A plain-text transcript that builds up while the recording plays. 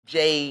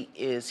Jay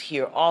is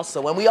here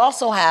also. And we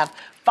also have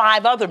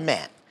 5 other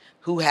men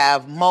who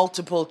have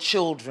multiple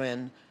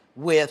children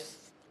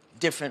with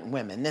different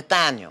women.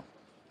 Nathaniel,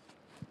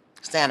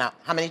 stand up.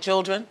 How many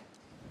children?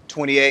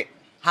 28.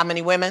 How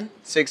many women?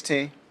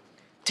 16.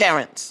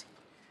 Terrence?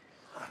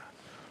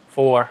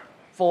 4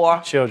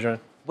 children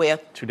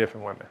with 2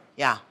 different women.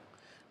 Yeah.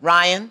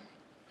 Ryan?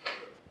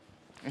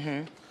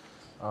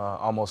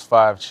 Almost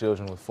 5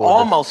 children with 4.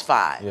 Almost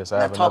 5. Yes,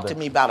 Now talk to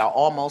me about our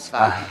almost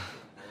 5.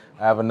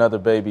 I have another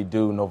baby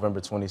due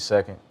November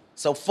 22nd.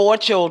 So 4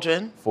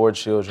 children. 4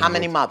 children. How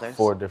many mothers?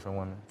 4 different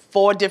women.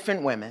 4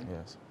 different women.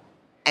 Yes.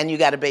 And you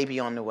got a baby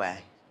on the way.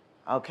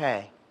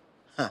 Okay.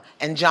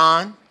 And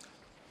John?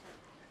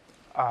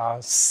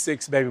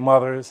 6 baby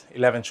mothers,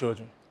 11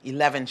 children.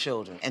 11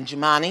 children. And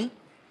Jumani?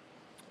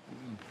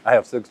 I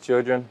have 6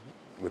 children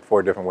with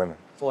 4 different women.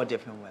 4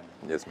 different women.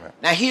 Yes, ma'am.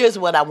 Now here's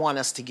what I want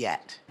us to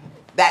get.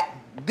 That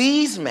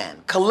these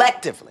men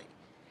collectively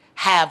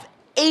have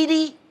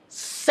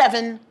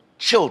 87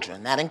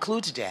 children, that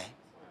includes Jay,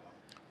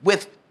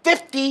 with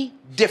 50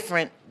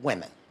 different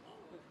women.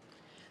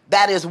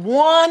 That is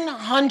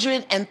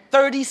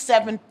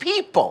 137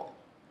 people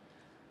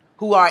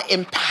who are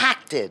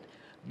impacted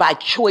by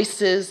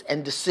choices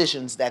and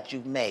decisions that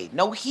you've made.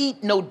 No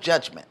heat, no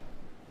judgment.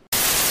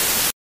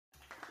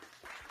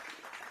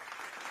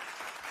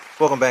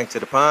 Welcome back to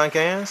the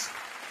podcast.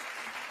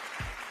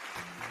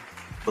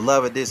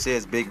 Beloved, this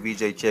is Big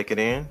VJ checking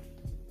in.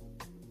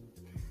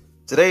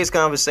 Today's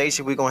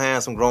conversation, we're going to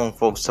have some grown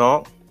folks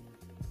talk.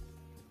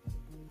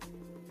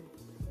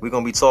 We're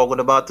going to be talking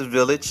about the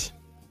village,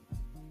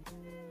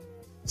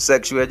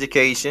 sexual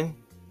education,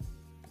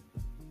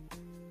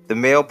 the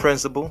male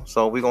principle.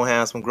 So we're going to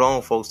have some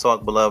grown folks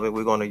talk, beloved.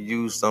 We're going to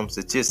use some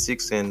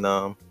statistics in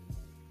our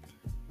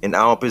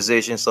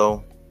position.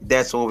 So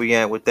that's where we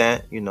at with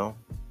that, you know.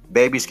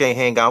 Babies can't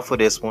hang out for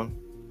this one.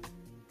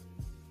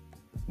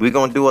 We're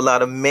going to do a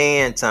lot of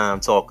man time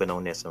talking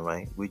on this one,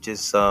 right? We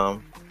just,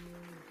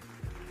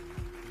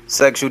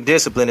 sexual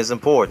discipline is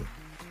important,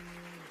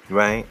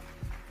 right?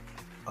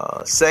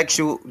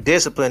 Sexual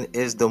discipline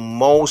is the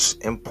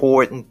most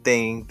important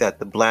thing that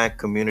the Black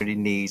community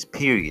needs,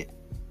 period.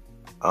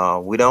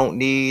 We don't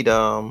need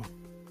a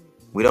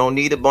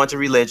bunch of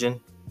religion.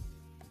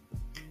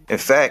 In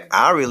fact,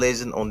 our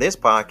religion on this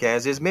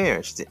podcast is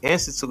marriage. The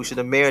institution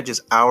of marriage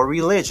is our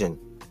religion.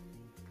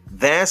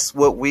 That's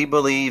what we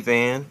believe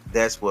in.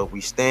 That's what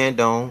we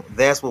stand on.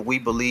 That's what we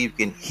believe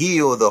can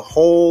heal the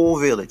whole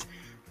village.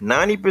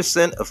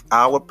 90% of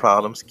our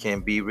problems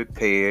can be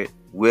repaired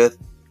with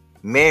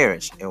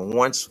marriage. And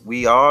once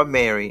we are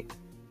married,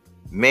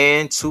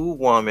 man to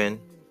woman,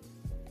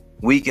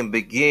 we can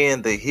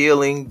begin the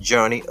healing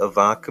journey of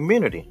our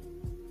community.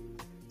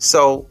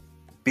 So,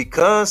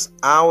 because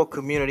our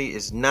community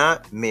is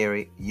not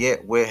married,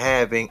 yet we're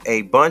having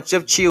a bunch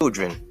of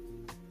children,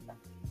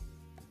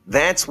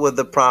 that's where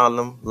the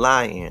problem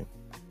lies in.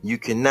 You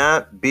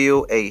cannot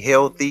build a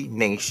healthy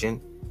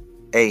nation,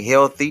 a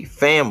healthy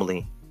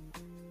family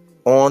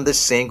on the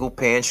single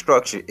parent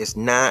structure. It's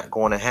not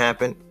going to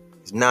happen.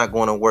 It's not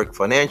going to work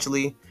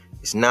financially.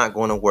 It's not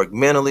going to work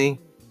mentally.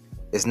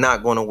 It's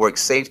not going to work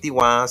safety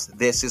wise.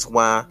 This is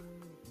why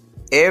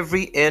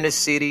every inner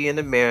city in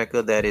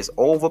America that is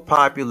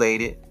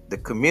overpopulated, the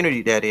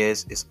community that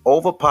is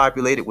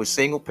overpopulated with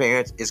single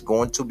parents, is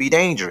going to be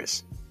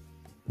dangerous.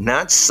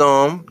 Not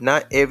some,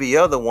 not every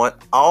other one,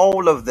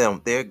 all of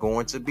them, they're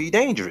going to be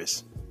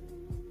dangerous.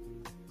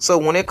 So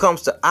when it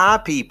comes to our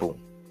people,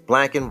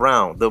 Black and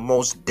brown, the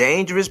most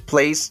dangerous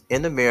place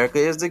in America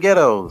is the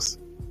ghettos.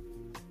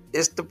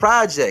 It's the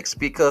projects,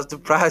 because the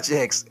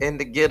projects and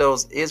the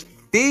ghettos is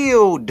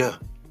filled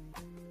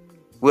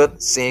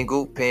with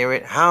single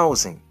parent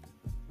housing.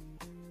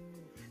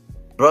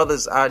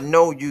 Brothers, I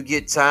know you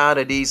get tired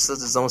of these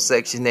sisters on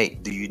Section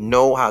 8. Do you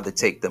know how to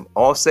take them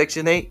off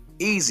Section 8?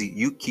 Easy.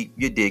 You keep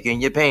your dick in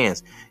your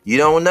pants. You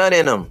don't nut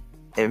in them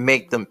and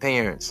make them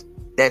parents.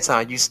 That's how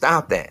you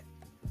stop that.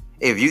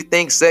 If you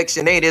think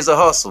Section 8 is a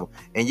hustle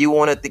and you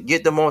want to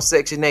get them on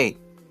Section 8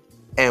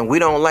 and we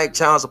don't like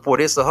child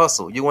support, it's a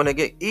hustle. You want to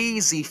get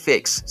easy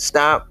fix.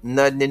 Stop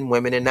nutting in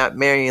women and not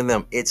marrying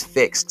them. It's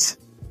fixed.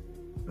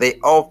 They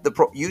off the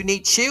you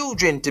need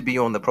children to be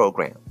on the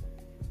program.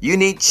 You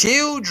need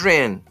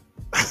children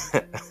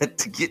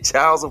to get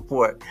child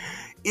support.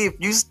 If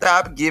you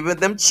stop giving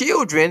them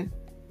children,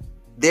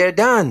 they're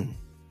done.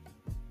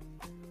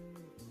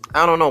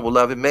 I don't know,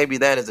 beloved. Maybe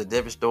that is a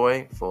different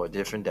story for a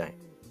different day.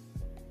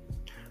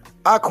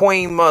 Our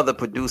queen mother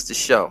produced the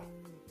show,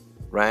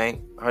 right?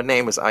 Her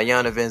name is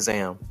Ayanna Van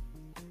Zam.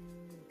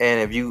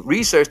 And if you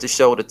research the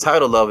show, the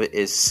title of it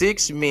is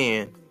 6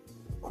 Men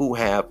Who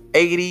Have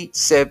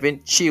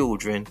 87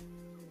 Children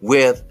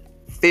with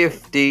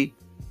 50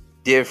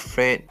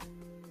 different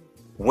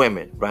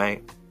women,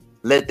 right?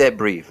 Let that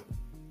breathe.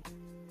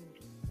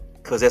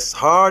 Because it's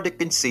hard to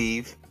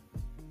conceive.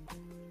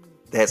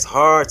 That's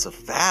hard to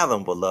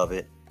fathom,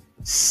 beloved.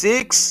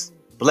 6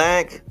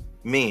 Black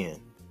men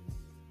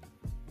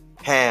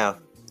have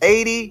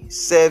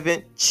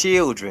 87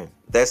 children.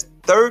 That's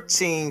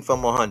 13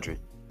 from 100.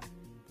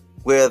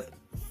 with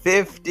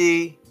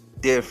 50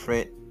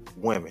 different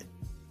women,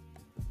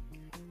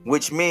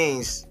 which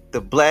means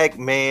the black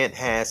man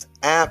has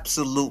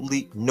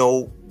absolutely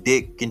no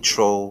dick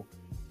control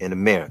in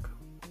America.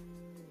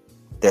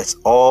 That's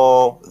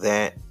all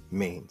that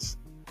means.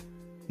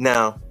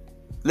 Now,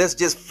 let's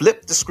just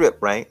flip the script,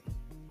 right?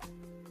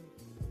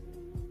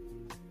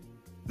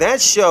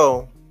 That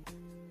show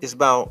is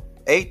about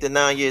 8 to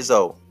 9 years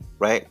old,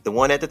 right? The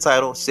one at the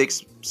title,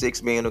 six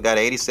men who got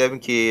 87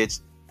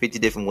 kids, 50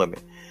 different women.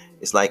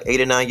 It's like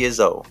 8 or 9 years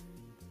old.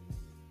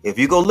 If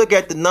you go look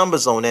at the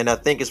numbers on that, I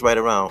think it's right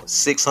around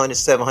 600,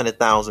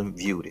 700,000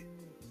 viewed it.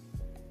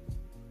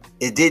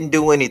 It didn't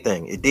do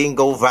anything. It didn't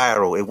go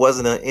viral. It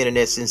wasn't an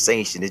internet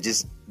sensation. It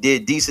just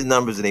did decent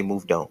numbers and they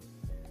moved on.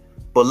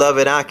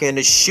 Beloved, I can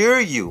assure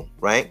you,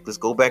 right? Let's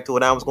go back to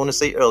what I was going to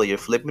say earlier,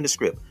 flipping the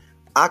script.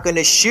 I can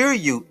assure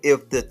you,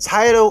 if the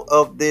title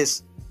of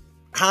this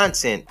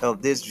content,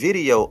 of this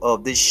video,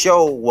 of this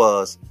show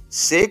was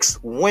 6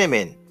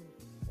 women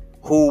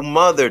who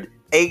mothered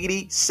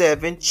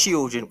 87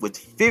 children with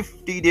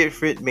 50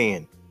 different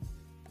men,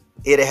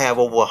 it'll have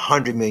over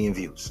 100 million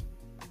views.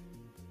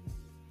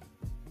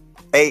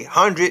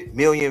 100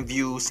 million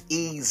views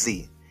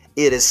easy.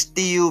 It'll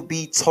still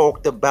be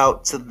talked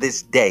about to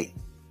this day.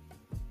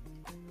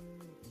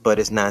 But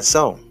it's not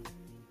so.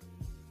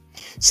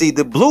 See,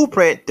 the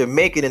blueprint to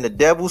make it in the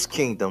devil's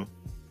kingdom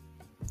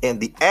and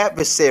the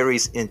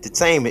adversary's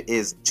entertainment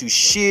is to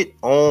shit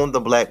on the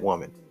black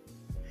woman.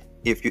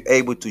 If you're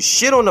able to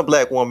shit on the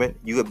black woman,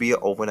 you will be an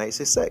overnight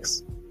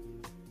success.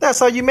 That's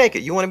how you make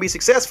it. You want to be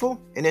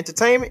successful in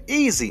entertainment?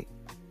 Easy.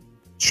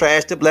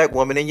 Trash the black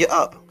woman and you're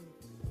up.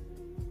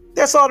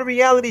 That's all the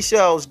reality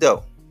shows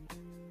do.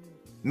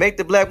 Make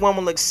the black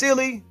woman look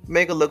silly,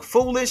 make her look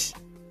foolish,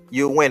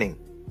 you're winning.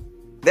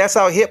 That's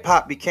how hip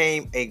hop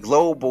became a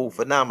global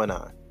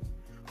phenomenon.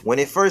 When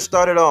it first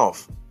started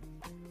off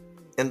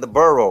in the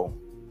borough,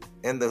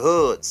 in the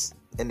hoods,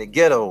 in the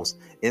ghettos,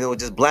 and it was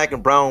just black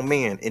and brown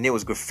men, and it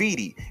was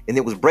graffiti, and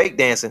it was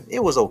breakdancing,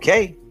 it was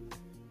okay.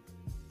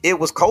 It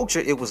was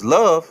culture, it was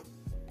love.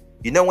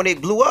 You know when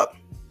it blew up?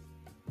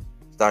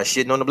 Started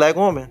shitting on the black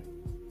woman.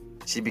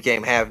 She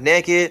became half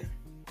naked.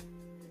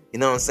 You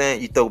know what I'm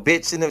saying? You throw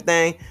bitch in the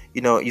thing.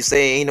 You know, you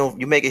say,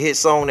 you make a hit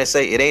song that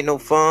say it ain't no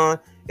fun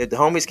if the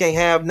homies can't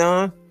have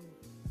none.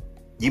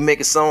 You make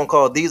a song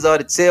called These Are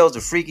the Tales,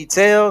 the Freaky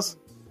Tales.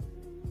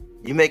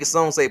 You make a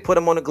song say put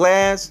them on the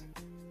glass.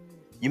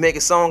 You make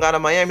a song out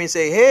of Miami and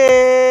say,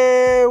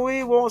 hey,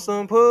 we want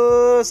some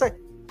pussy.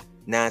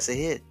 Now it's a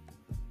hit.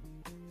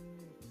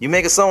 You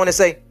make a song that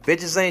say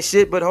bitches ain't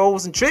shit but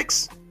hoes and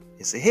tricks.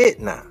 It's a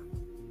hit now.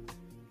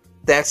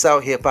 That's how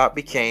hip hop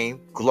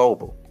became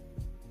global.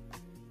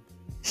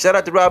 Shout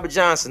out to Robert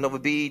Johnson over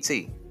BET.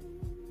 He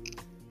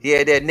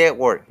had that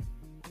network.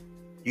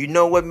 You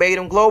know what made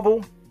him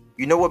global?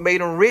 You know what made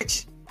him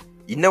rich?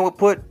 You know what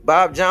put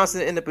Bob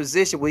Johnson in the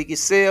position where he could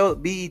sell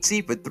BET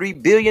for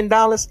 $3 billion?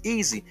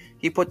 Easy.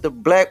 He put the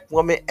black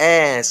woman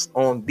ass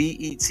on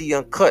BET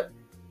Uncut.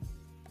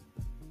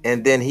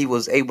 And then he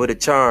was able to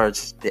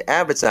charge the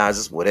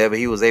advertisers whatever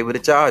he was able to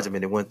charge them,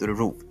 and it went through the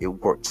roof. It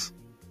works.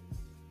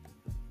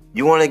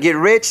 You want to get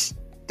rich?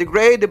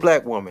 Degrade the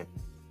black woman.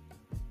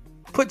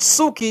 Put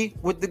Suki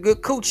with the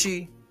good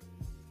coochie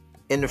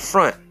in the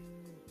front,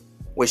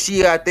 where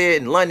she out there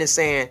in London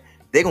saying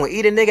they're going to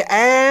eat a nigga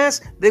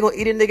ass. They're going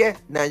to eat a nigga.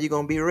 Now you're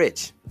going to be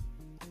rich.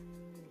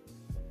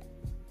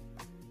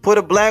 Put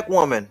a black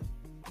woman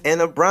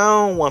and a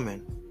brown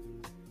woman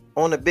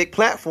on a big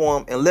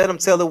platform and let them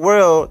tell the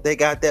world they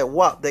got that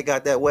wop, they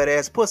got that wet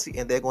ass pussy,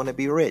 and they're going to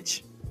be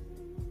rich.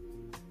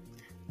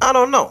 I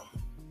don't know.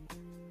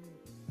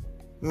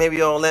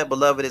 Maybe all that,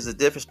 beloved, is a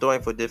different story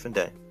for a different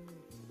day.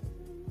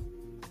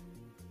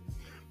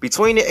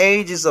 Between the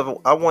ages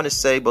of, I want to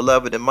say,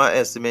 beloved, in my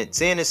estimate,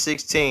 10 and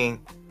 16,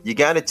 you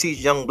got to teach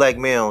young black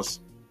males,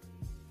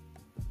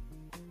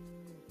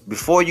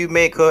 before you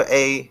make her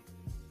a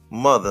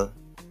mother,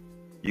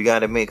 you got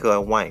to make her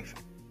a wife.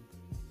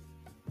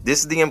 This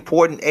is the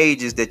important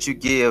ages that you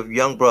give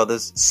young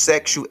brothers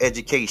sexual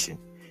education.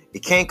 It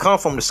can't come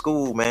from the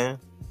school, man.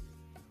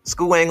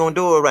 School ain't going to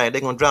do it right.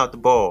 They're going to drop the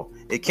ball.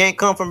 It can't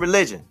come from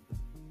religion,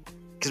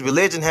 because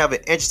religion have an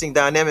interesting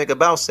dynamic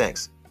about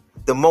sex.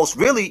 The most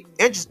really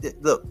interesting,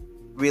 look,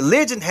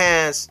 religion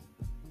has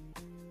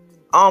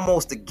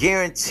almost a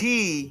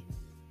guarantee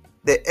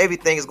that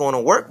everything is going to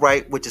work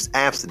right, which is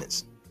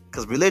abstinence.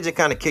 Because religion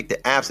kind of kicked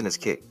the abstinence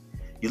kick.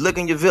 You look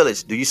in your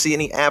village, do you see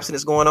any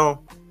abstinence going on?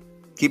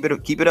 Keep it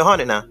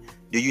 100 now.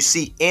 Do you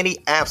see any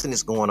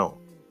abstinence going on?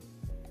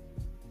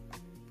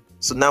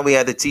 So now we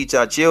have to teach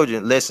our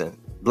children, listen,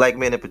 black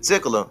men in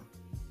particular,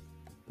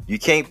 you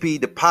can't be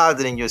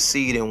depositing your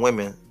seed in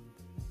women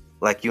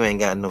like you ain't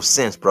got no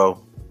sense,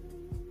 bro.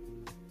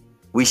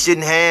 We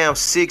shouldn't have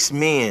 6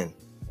 men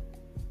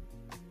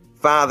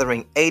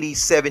fathering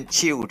 87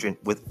 children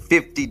with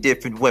 50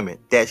 different women.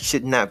 That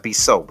should not be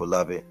so,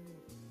 beloved.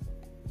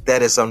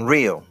 That is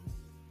unreal.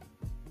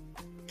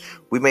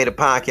 We made a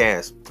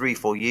podcast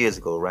 3-4 years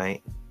ago,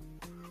 right?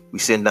 We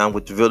sitting down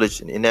with the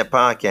village, and in that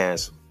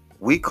podcast,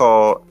 we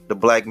call the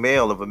black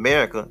male of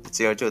America, the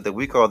territory that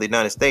we call the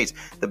United States,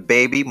 the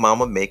baby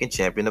mama making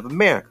champion of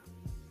America,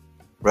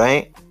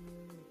 right?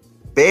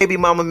 Baby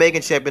mama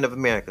making champion of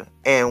America.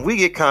 And we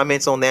get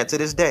comments on that to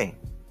this day.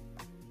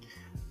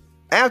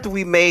 After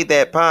we made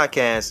that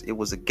podcast, it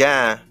was a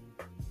guy,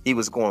 he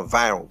was going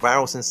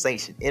viral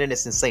sensation, internet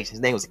sensation.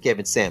 His name was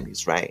Kevin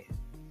Samuels, right?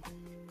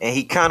 And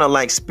he kind of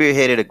like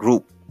spearheaded a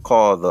group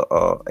called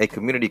a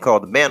community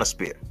called the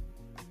Manosphere.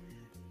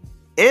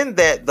 In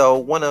that, though,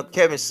 one of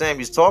Kevin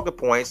Samuels' talking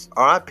points,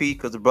 RIP,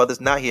 because the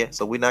brother's not here,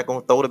 so we're not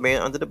going to throw the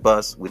man under the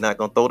bus. We're not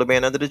going to throw the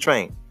man under the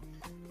train.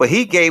 But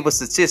he gave a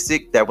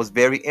statistic that was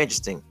very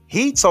interesting.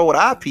 He told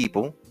our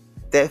people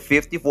that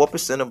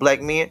 54% of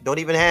black men don't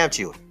even have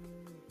children.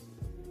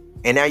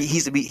 And now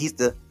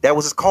that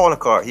was his calling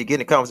card. He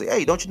getting a conversation.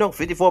 Hey, don't you know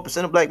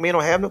 54% of black men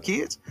don't have no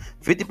kids?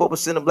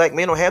 54% of black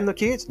men don't have no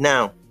kids.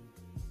 Now,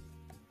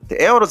 the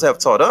elders have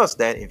taught us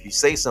that if you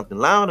say something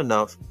loud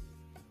enough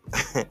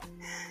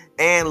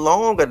and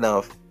long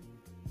enough,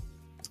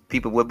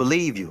 people will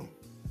believe you.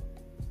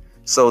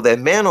 So that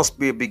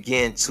manosphere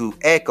began to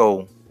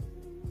echo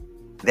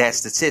that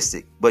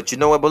statistic. But you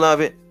know what,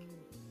 beloved?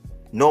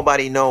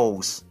 Nobody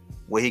knows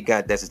where he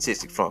got that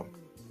statistic from.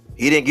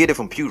 He didn't get it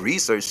from Pew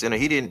Research Center.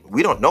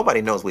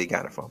 Nobody knows where he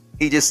got it from.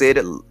 He just said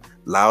it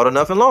loud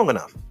enough and long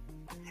enough.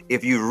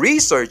 If you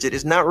research it,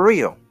 it's not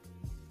real.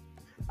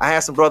 I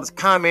had some brothers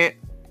comment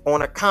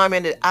on a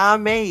comment that I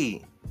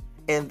made.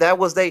 And that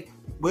was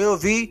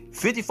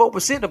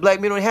 54% of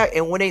black men don't have.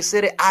 And when they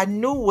said it, I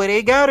knew where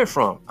they got it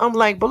from. I'm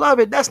like,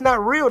 beloved, that's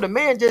not real. The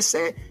man just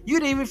said, you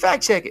didn't even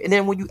fact check it. And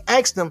then when you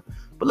ask them,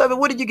 beloved,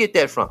 where did you get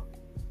that from?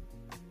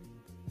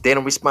 They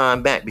don't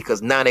respond back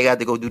because now they got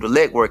to go do the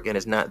legwork and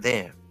it's not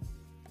there.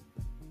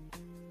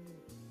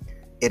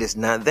 It is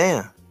not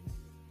there.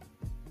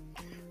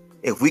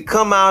 If we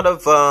come out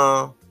of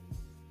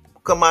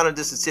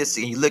this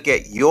statistic and you look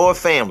at your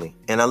family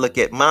and I look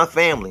at my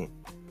family,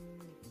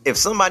 if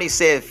somebody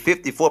said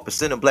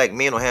 54% of black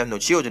men don't have no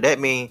children, that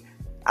means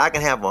I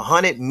can have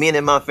 100 men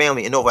in my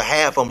family and over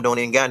half of them don't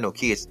even got no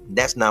kids.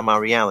 That's not my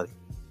reality.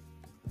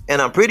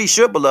 And I'm pretty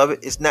sure, beloved,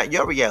 it's not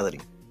your reality.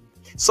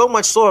 So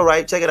much so,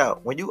 right? Check it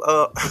out. When you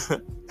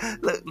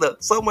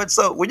look, so much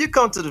so when you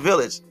come to the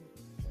village,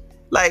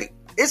 like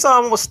it's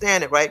almost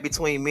standing right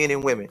between men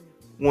and women.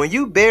 When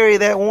you bury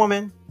that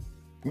woman,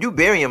 you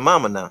bury your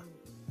mama now.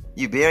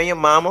 You bury your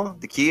mama,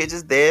 the kids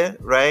is there,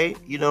 right?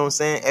 You know what I'm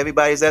saying?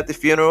 Everybody's at the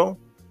funeral.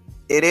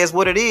 It is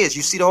what it is.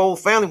 You see the whole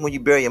family when you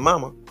bury your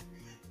mama.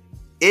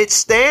 It's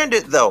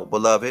standard though,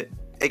 beloved,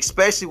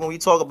 especially when we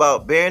talk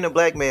about burying a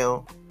black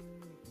male,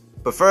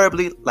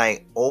 preferably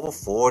like over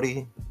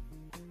 40,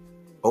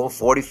 over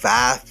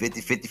 45, 50,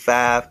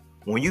 55.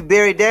 When you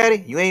bury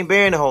daddy, you ain't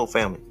burying the whole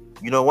family.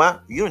 You know why?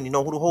 You don't even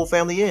know who the whole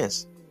family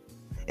is.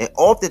 And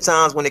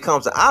oftentimes when it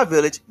comes to our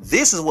village,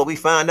 this is what we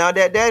find out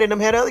that daddy and them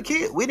had other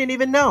kids. We didn't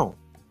even know.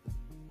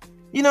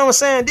 You know what I'm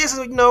saying? This is,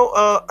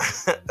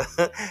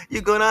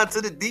 you go down to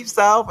the deep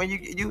south and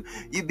you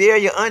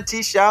bury your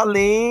auntie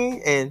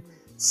Charlene and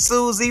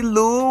Susie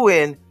Lou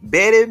and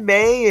Betty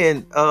May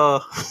and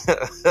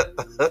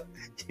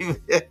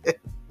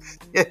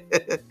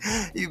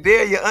you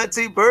bury your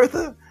auntie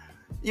Bertha.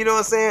 You know what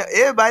I'm saying?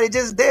 Everybody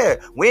just there.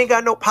 We ain't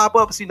got no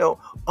pop-ups,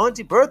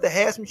 Auntie Bertha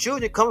had some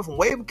children coming from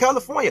way from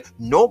California.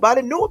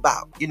 Nobody knew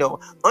about.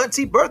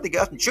 Auntie Bertha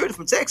got some children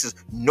from Texas.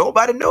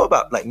 Nobody knew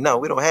about. Like, no,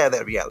 we don't have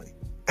that reality.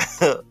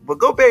 But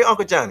go bury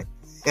Uncle Johnny.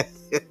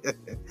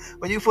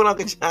 When you put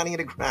Uncle Johnny in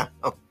the ground,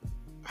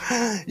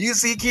 you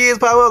see kids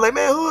pop up like,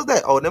 man, who is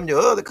that? Oh, them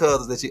your other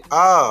cousins that you.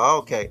 Oh,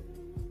 okay.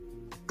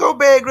 Go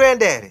bury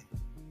Granddaddy.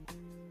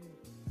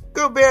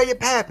 Go bury your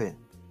pappy.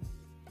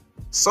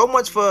 So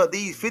much for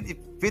these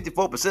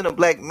 54% of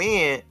black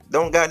men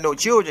don't got no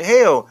children.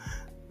 Hell,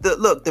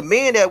 the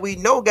men that we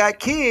know got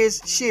kids.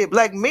 Shit,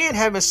 black men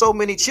having so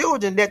many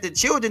children that the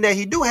children that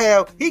he do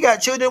have, he got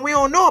children we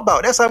don't know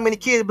about. That's how many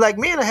kids black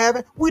men are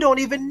having. We don't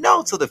even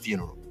know till the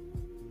funeral.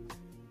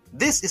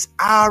 This is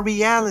our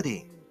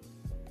reality.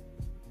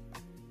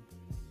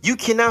 You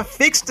cannot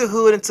fix the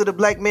hood until the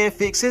black man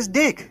fix his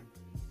dick.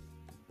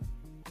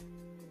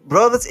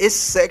 Brothers, it's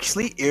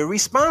sexually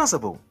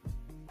irresponsible.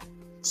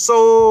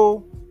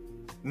 So,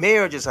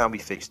 marriage is how we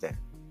fix that.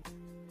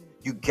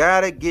 You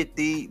gotta get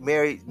the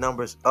marriage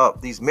numbers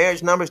up. These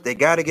marriage numbers, they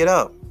gotta get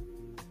up.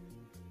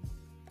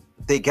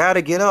 They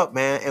gotta get up,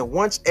 man. And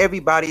once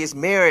everybody is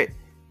married,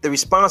 the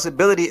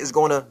responsibility is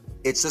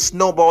it's a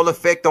snowball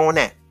effect on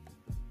that.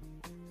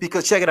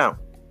 Because check it out.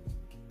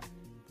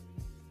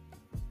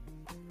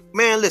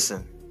 Man,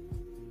 listen.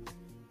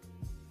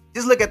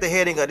 Just look at the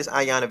heading of this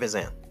Ayan of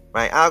exam,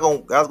 right? I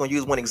was gonna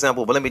use one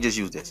example, but let me just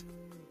use this.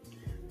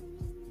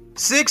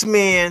 6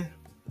 men,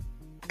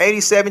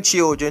 87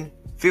 children,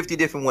 50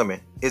 different women.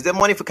 Is there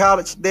money for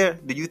college there,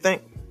 do you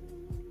think?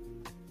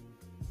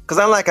 Because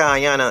I like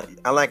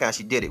how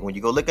she did it. When you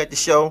go look at the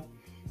show,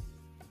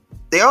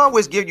 they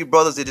always give you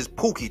brothers that this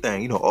Pookie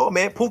thing. Oh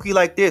man, Pookie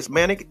like this,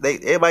 man.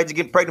 Everybody just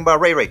getting pregnant by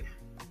Ray Ray.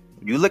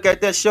 When you look at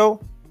that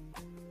show,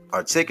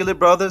 articulate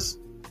brothers,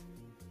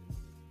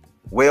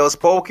 well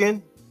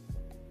spoken,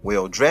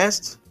 well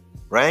dressed,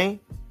 right?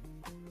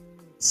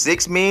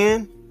 6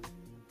 men,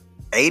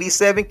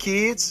 87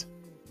 kids,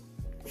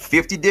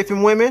 50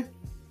 different women.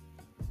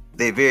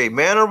 They're very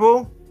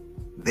mannerable.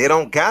 They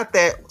don't got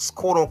that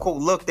quote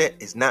unquote look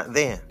that is not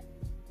there.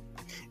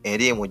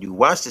 And then when you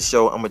watch the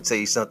show, I'm gonna tell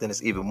you something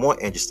that's even more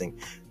interesting.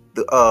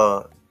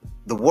 The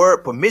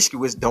word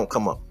promiscuous don't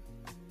come up.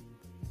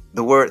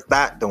 The word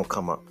thought don't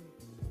come up.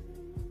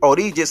 Oh,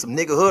 these just some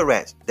nigga hood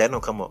rats. That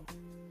don't come up.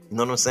 You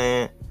know what I'm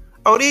saying?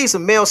 Oh, these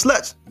some male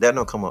sluts. That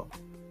don't come up.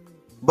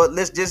 But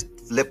let's just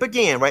flip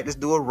again, right? Let's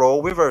do a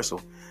role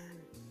reversal.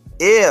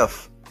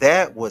 If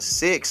that was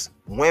 6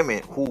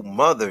 women who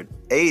mothered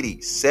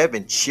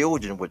 87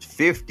 children with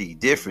 50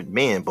 different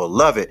men,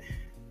 beloved,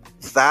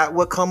 thought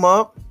would come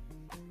up.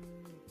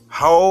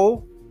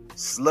 Hoe,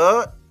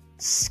 slut,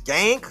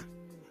 skank.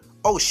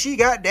 Oh, she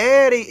got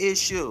daddy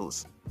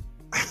issues.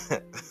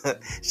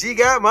 She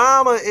got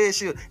mama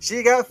issues.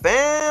 She got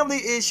family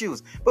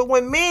issues. But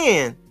when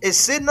men is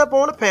sitting up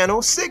on the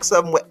panel, 6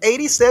 of them with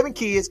 87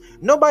 kids,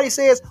 nobody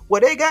says,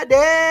 well, they got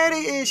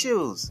daddy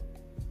issues.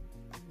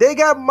 They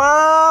got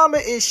mama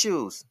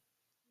issues.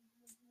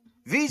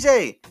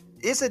 VJ,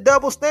 it's a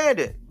double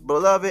standard.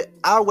 Beloved,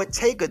 I would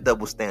take a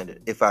double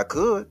standard if I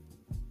could.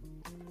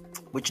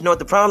 But you know what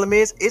the problem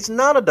is? It's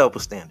not a double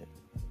standard.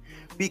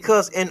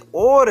 Because in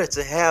order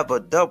to have a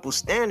double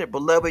standard,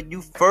 beloved,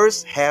 you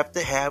first have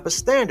to have a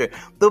standard.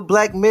 The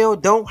black male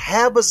don't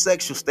have a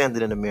sexual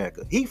standard in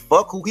America. He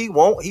fuck who he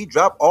want. He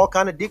drop all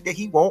kind of dick that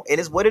he want, and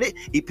it's what it is.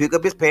 He pick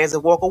up his pants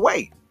and walk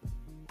away.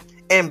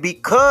 And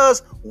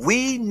because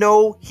we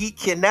know he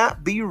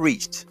cannot be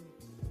reached,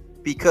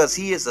 because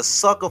he is a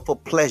sucker for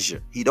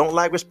pleasure. He don't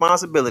like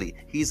responsibility.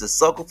 He's a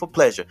sucker for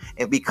pleasure.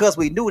 And because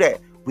we knew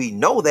that, we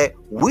know that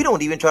we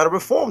don't even try to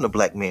reform the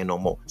black man no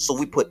more. So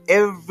we put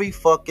every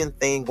fucking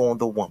thing on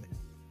the woman.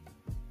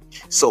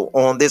 So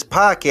on this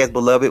podcast,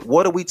 beloved,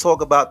 what do we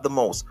talk about the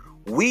most?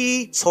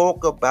 We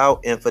talk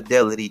about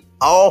infidelity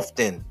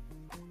often,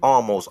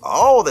 almost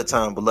all the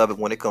time, beloved,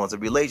 when it comes to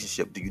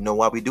relationship. Do you know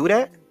why we do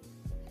that?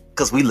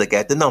 Because we look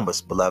at the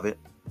numbers, beloved.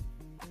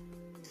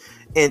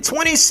 In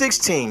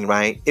 2016,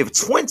 right, if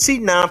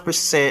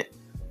 29%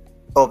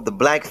 of the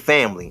black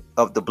family,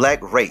 of the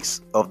black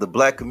race, of the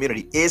black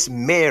community is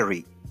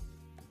married,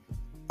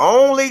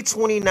 only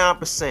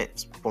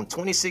 29% from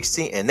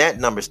 2016, and that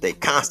number stay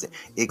constant.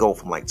 It go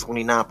from like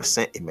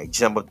 29%, it may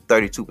jump up to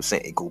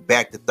 32%, it go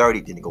back to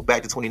 30, then it go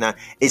back to 29.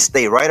 It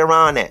stay right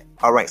around that.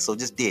 All right, so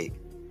just dig.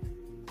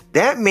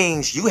 That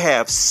means you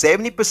have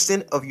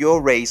 70% of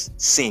your race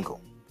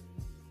single,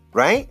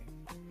 right?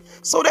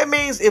 So that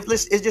means if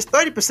it's just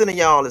 30% of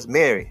y'all is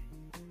married.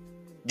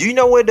 Do you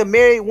know where the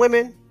married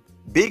women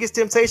biggest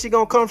temptation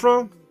gonna come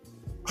from?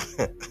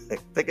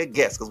 Take a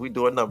guess, because we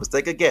doing numbers.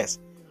 Take a guess.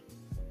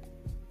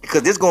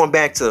 Because this going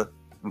back to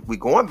we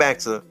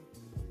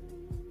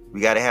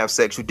gotta have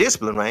sexual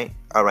discipline, right?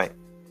 All right.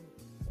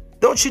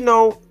 Don't you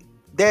know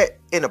that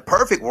in a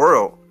perfect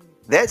world,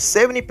 that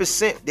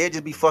 70%, they'll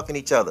just be fucking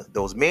each other.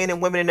 Those men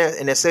and women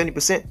in that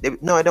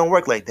 70%, no, it don't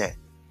work like that.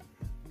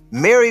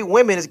 Married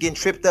women is getting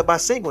tripped up by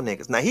single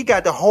niggas. Now, he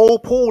got the whole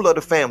pool of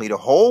the family, the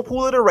whole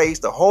pool of the race,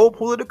 the whole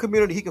pool of the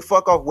community. He can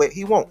fuck off with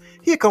he won't.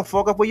 He'll come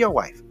fuck up with your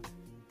wife.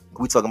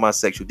 We talking about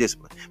sexual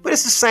discipline. But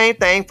it's the same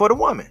thing for the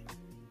woman.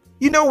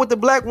 You know, with the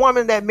black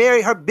woman that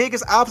married, her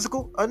biggest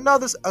obstacle, that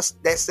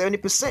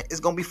 70% is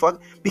going to be fucking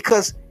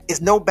because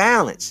it's no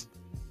balance.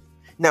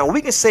 Now,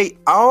 we can say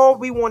all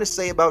we want to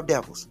say about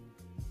devils.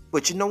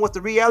 But you know what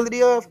the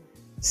reality of?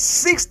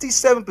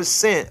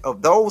 67%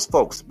 of those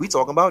folks, we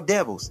talking about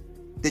devils.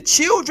 The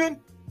children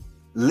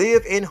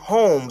live in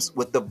homes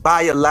with the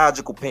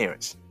biological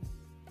parents.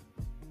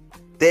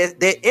 They're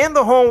in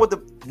the home with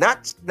the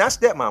not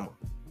stepmama,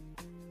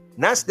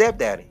 not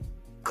stepdaddy.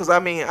 Because I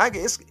mean, I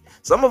guess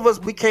some of us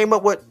we came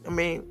up with. I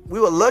mean,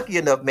 we were lucky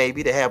enough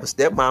maybe to have a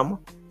stepmama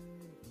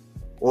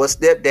or a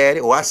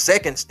stepdaddy or a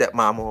second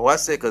stepmama. Or I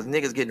said because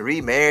niggas getting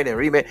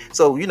remarried.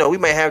 So you know we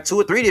may have 2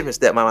 or 3 different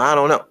stepmama. I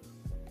don't know.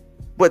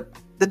 But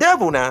the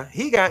devil now,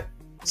 he got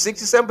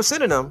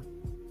 67% of them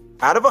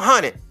out of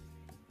 100.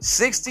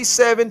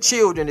 67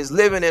 children is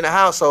living in a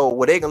household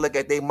where they can look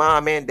at their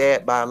mom and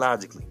dad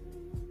biologically.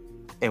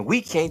 And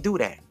we can't do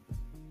that.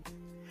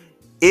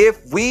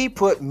 If we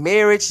put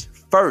marriage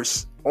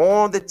first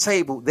on the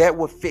table, that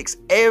will fix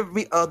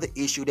every other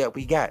issue that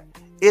we got.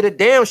 It'll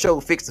damn sure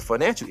fix the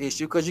financial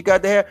issue because you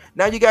got to have,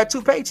 now you got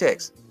 2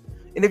 paychecks.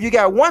 And if you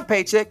got 1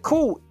 paycheck,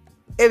 cool.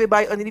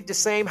 Everybody underneath the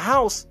same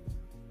house,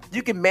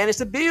 you can manage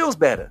the bills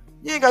better.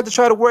 You ain't got to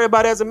try to worry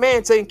about as a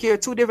man taking care of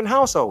 2 different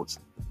households.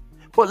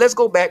 But let's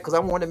go back because I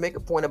want to make a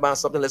point about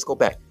something. Let's go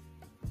back.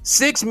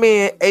 6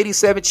 men,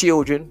 87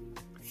 children,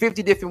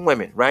 50 different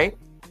women, right?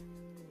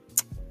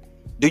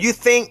 Do you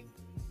think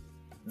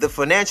the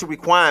financial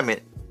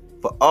requirement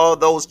for all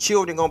those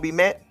children gonna be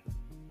met?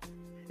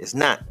 It's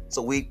not.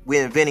 So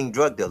we're inventing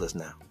drug dealers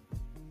now.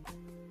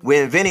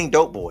 We're inventing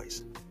dope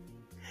boys.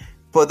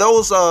 For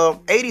those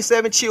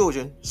 87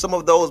 children, some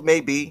of those may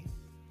be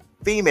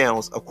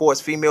females, of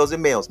course, females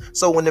and males.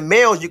 So when the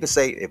males, you can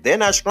say, if they're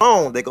not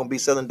strong, they're going to be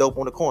selling dope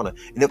on the corner.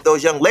 And if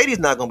those young ladies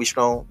not going to be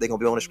strong, they're going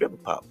to be on the strip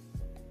pop.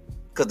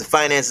 Because the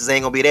finances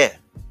ain't going to be there.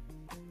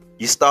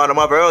 You start them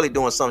up early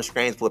doing something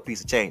strange for a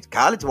piece of change.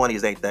 College money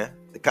ain't there.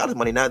 The college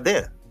money not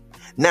there.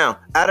 Now,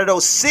 out of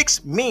those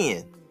 6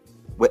 men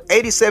with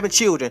 87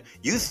 children,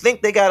 you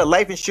think they got a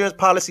life insurance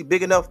policy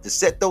big enough to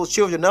set those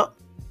children up?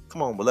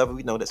 Come on, beloved,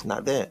 we know that's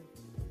not there.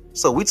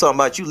 So we talking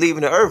about you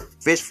leaving the earth,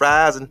 fish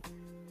fries, and,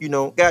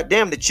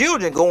 goddamn, the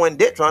children go in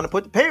debt trying to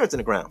put the parents in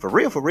the ground. For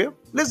real, for real.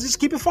 Let's just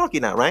keep it funky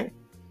now, right?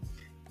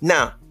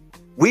 Now,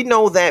 we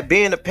know that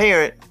being a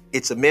parent,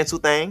 it's a mental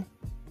thing.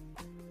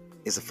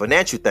 It's a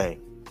financial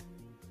thing.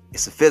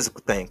 It's a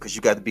physical thing, because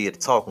you got to be able to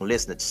talk and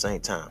listen at the same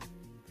time.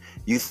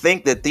 You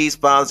think that these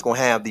fathers going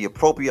to have the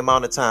appropriate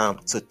amount of time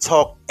to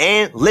talk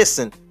and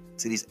listen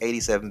to these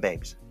 87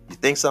 babies? You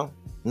think so?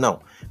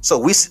 No.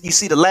 So you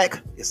see the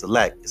lack? It's a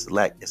lack. It's a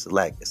lack. It's a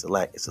lack. It's a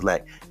lack. It's a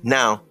lack.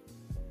 Now,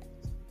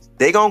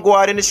 they going to go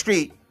out in the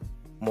street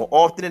more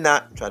often than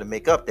not, try to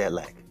make up that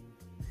lack.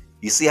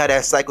 You see how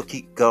that cycle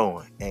keep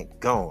going and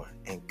going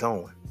and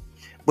going.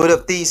 But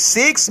if these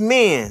 6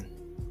 men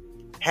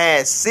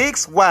had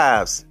 6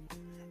 wives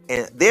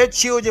and their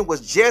children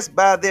was just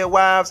by their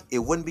wives, it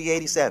wouldn't be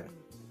 87.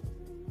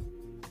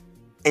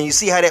 And you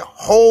see how that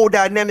whole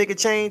dynamic could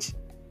change?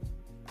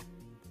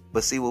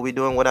 But see what we're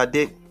doing with our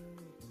dick?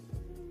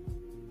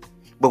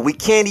 But we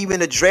can't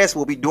even address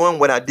what we're doing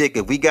with our dick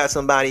if we got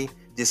somebody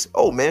just,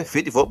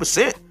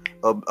 54%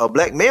 of a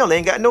black male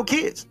ain't got no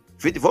kids.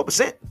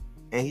 54%.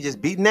 And he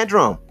just beating that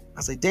drum.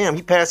 I say, damn,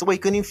 he passed away,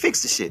 couldn't even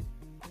fix the shit.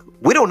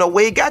 We don't know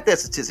where he got that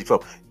statistic from.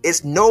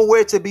 It's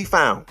nowhere to be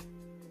found.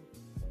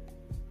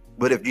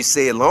 But if you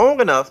say it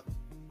long enough,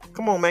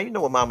 come on, man, you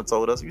know what mama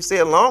told us. If you say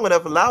it long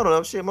enough and loud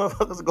enough, shit,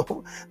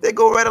 motherfuckers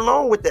go right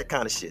along with that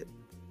kind of shit.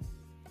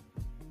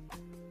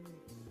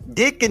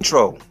 Dick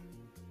control.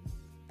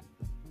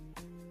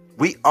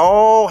 We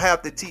all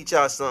have to teach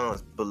our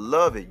sons,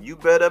 beloved, you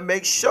better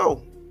make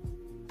sure,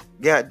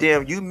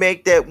 goddamn, you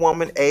make that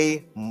woman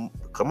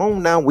come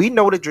on now, we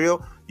know the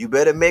drill. You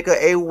better make her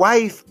a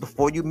wife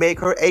before you make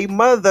her a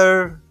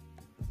mother.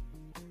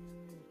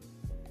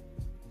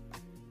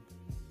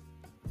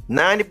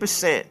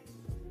 90%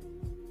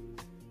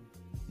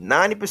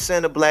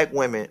 of black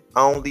women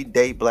only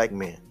date black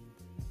men.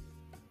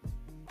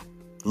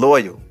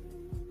 Loyal.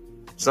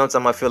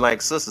 Sometimes I feel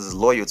like sisters is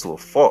loyal to a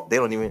fault. They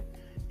don't even,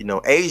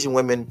 Asian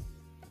women,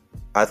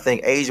 I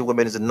think Asian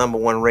women is the number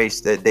 1 race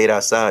that date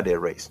outside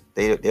their race.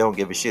 They don't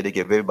give a shit. They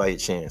give everybody a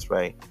chance,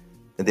 right?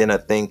 And then I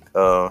think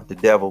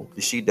the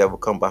she-devil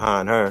come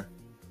behind her.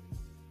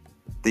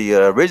 The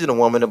original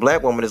woman, the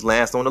black woman, is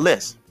last on the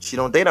list. She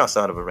don't date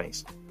outside of a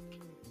race.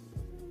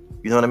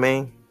 You know what I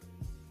mean?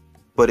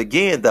 But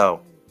again,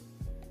 though,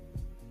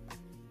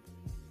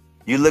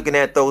 you're looking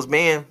at those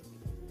men,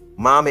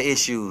 mama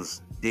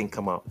issues didn't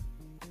come up.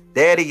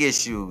 Daddy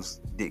issues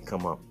didn't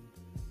come up.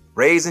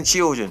 Raising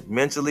children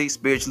mentally,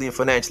 spiritually, and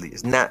financially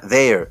is not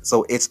there.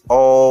 So it's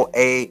all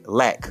a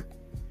lack.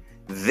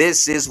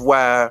 This is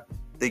why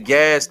the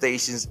gas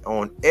stations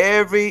on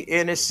every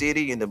inner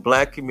city in the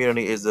black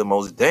community is the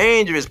most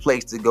dangerous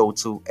place to go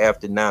to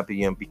after 9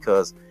 p.m.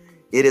 because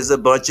it is a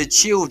bunch of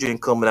children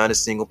coming out of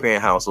single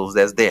parent households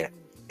that's there.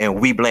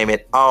 And we blame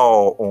it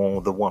all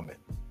on the woman,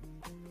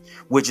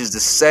 which is the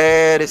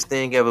saddest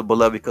thing ever,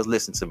 beloved, because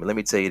listen to me. Let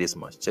me tell you this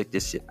much. Check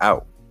this shit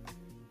out.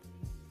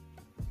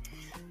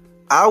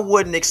 I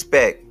wouldn't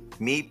expect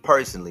me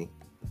personally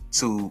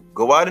to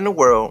go out in the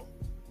world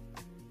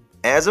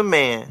as a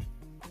man,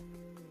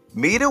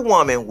 meet a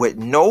woman with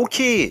no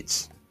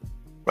kids,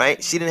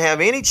 right? She didn't have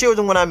any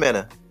children when I met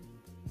her.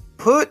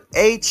 Put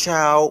a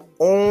child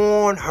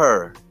on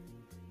her.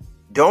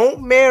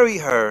 Don't marry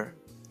her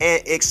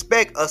and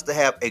expect us to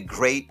have a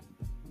great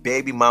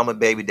baby mama,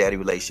 baby daddy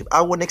relationship.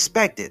 I wouldn't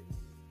expect it.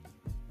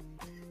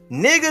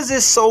 Niggas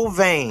is so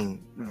vain.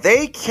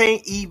 They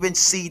can't even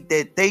see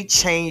that they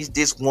changed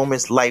this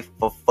woman's life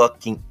for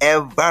fucking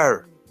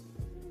ever.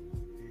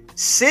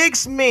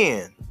 6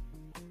 men,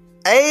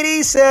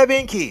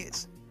 87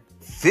 kids,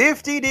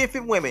 50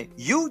 different women.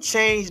 You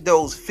changed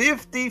those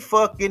 50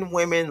 fucking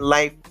women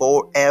life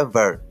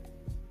forever.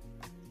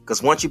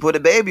 Because once you put a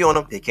baby on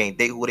them, they can't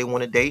date who they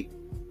want to date.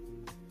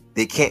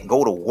 They can't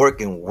go to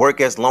work and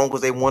work as long as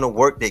they want to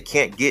work. They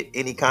can't get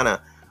any kind of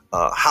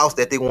house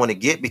that they want to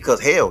get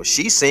because, hell,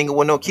 she's single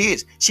with no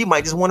kids. She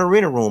might just want to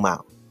rent a room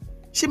out.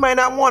 She might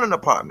not want an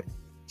apartment.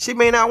 She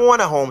may not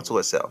want a home to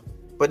herself.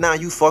 But now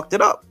you fucked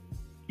it up.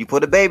 You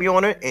put a baby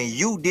on her and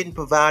you didn't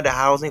provide the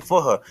housing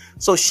for her.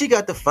 So she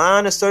got to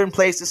find a certain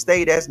place to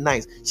stay that's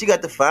nice. She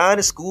got to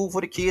find a school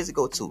for the kids to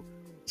go to.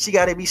 She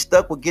got to be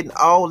stuck with getting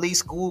all these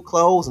school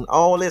clothes and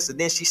all this. And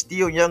then she's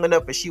still young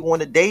enough and she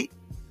want to date.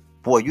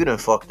 Boy, you done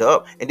fucked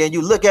up. And then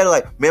you look at her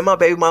like, man, my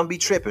baby mama be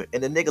tripping.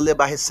 And the nigga live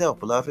by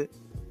himself, beloved.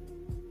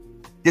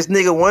 This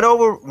nigga went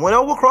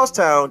over across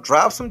town,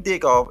 dropped some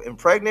dick off,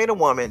 impregnated a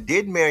woman,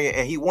 didn't marry her,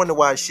 and he wonder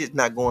why shit's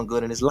not going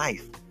good in his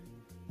life.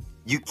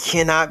 You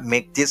cannot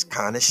make this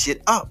kind of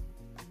shit up.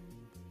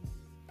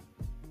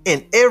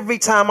 And every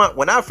time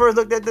when I first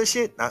looked at this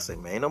shit, I said,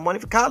 man, ain't no money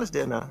for college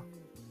there now.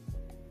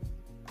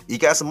 You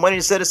got some money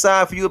to set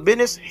aside for your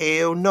business?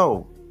 Hell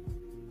no.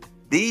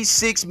 These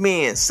 6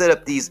 men set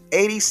up these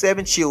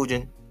 87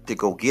 children to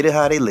go get it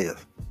how they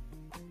live.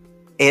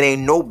 And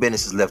ain't no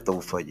businesses left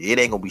over for you. It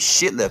ain't gonna be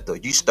shit left over.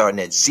 You starting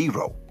at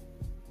 0.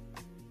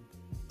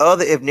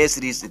 Other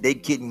ethnicities that they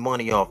getting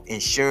money off,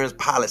 insurance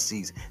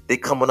policies, they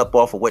coming up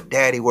off of what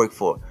daddy worked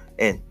for.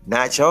 And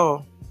not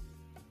y'all.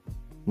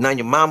 Now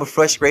your mama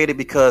frustrated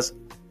because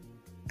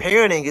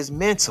parenting is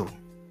mental.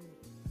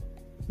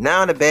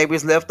 Now the baby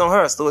is left on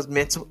her, so it's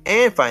mental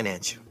and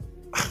financial.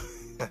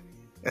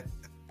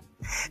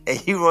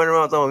 And you run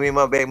around telling me and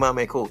my baby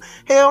mama ain't cool.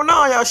 Hell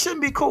no, y'all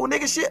shouldn't be cool,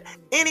 nigga. Shit,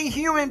 any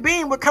human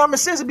being with common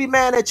sense would be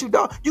mad at you,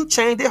 dog. You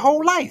changed their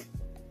whole life.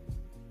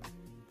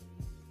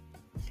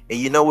 And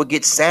you know what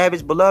gets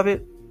savage,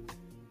 beloved?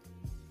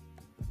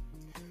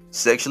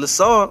 Sexual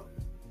assault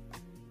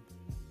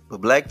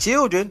with black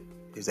children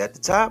is at the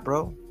top,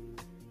 bro.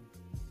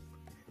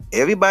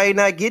 Everybody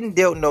not getting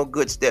dealt no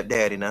good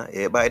stepdaddy now.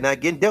 Everybody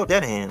not getting dealt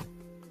that hand.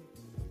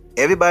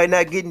 Everybody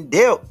not getting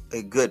dealt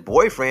a good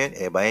boyfriend.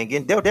 Everybody ain't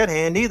getting dealt that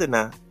hand either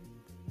now.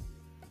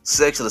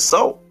 Sexual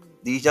assault.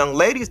 These young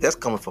ladies, that's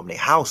coming from their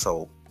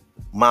household.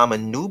 Mama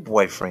new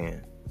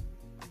boyfriend.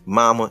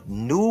 Mama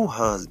new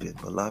husband,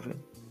 beloved.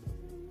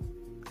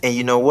 And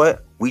you know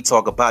what? We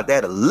talk about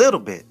that a little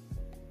bit.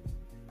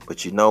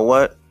 But you know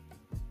what?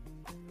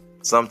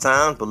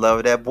 Sometimes,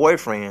 beloved, that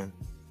boyfriend,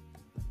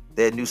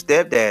 that new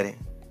stepdaddy,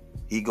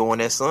 he go in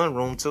that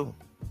sunroom too.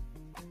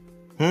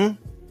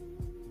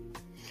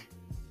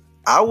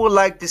 I would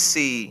like to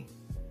see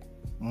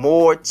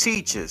more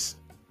teachers,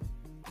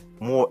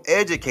 more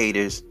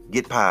educators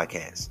get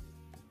podcasts.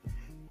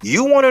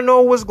 You want to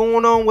know what's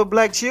going on with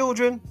black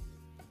children?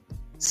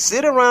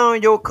 Sit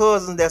around your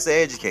cousin that's an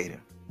educator.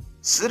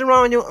 Sit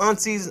around your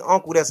aunties and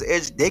uncle that's an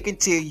educator. They can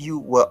tell you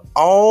what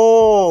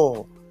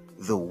all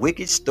the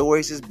wicked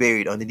stories is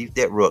buried underneath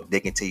that rug.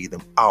 They can tell you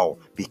them all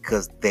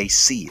because they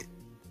see it.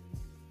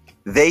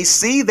 They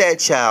see that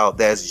child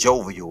that's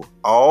jovial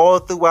all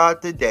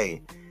throughout the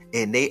day,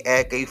 and they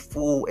act a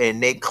fool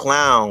and they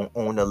clown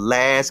on the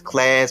last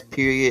class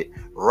period.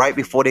 Right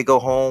before they go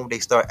home, they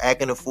start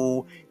acting a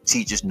fool.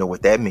 Teachers know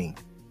what that means.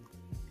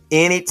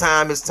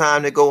 Anytime it's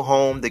time to go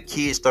home, the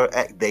kids start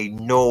acting. They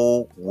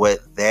know what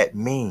that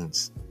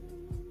means.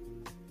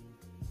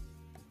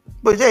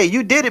 But hey,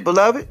 you did it,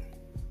 beloved.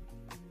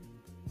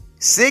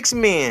 6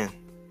 men,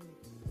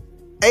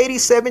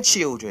 87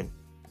 children,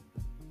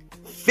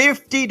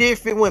 50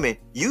 different women.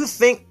 You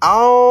think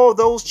all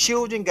those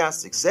children got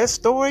success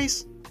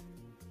stories?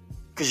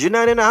 Because you're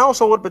not in the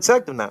household to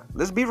protect them now.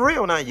 Let's be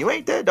real now. You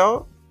ain't there,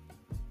 dog.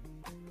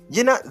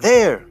 You're not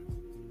there.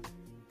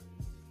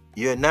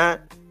 You're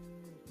not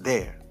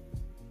there.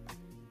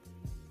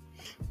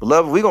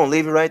 Beloved, we're going to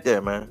leave it right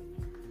there, man.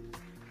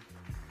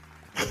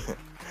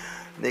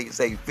 Niggas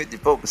say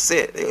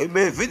 54%. Hey,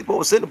 man,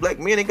 54% of black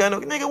men ain't got no.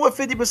 Nigga, what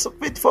 50%,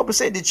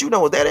 54% did you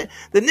know that?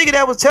 The nigga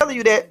that was telling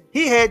you that,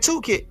 he had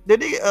 2 kids. The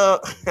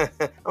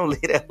nigga, don't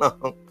leave that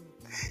alone.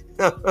 You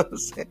know what I'm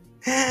saying?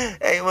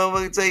 Hey,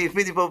 motherfucker, tell you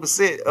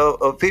 54%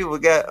 of people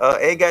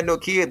ain't got no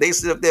kids. They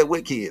sit up there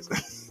with kids.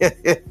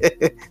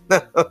 Know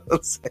what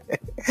I'm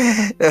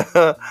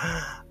saying?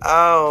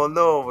 I don't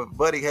know if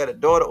Buddy had a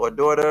daughter or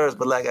daughters,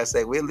 but like I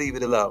said, we'll leave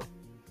it alone.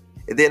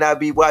 And then I'll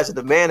be watching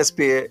the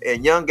Manosphere,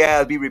 and young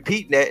guys be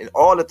repeating that, and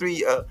all the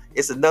 3,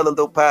 it's another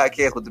little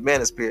podcast with the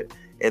Manosphere,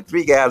 and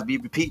 3 guys be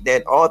repeating that,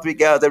 and all 3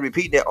 guys that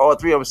repeating that, all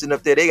 3 of them sitting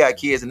up there, they got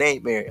kids and they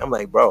ain't married. I'm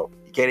like, bro,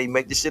 you can't even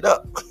make this shit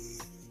up.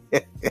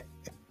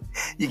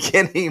 You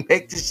can't even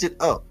make this shit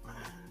up.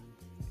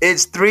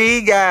 It's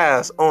 3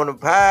 guys on a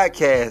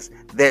podcast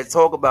that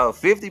talk about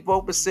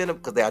 54%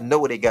 of, because I know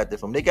where they got that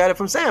from. They got it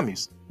from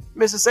Samuels.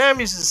 Mr.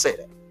 Samuels used to say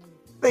that.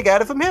 They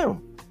got it from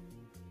him.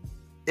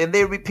 And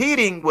they're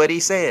repeating what he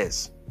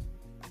says.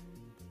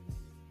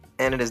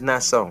 And it is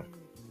not so.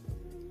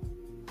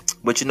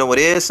 But you know what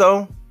is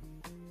so?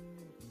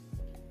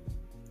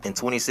 In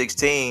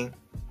 2016,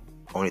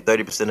 only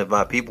 30% of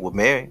our people were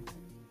married.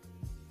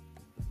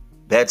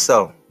 That's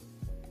so.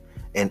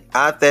 And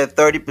out that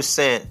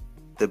 30%,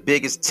 the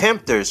biggest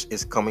tempters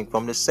is coming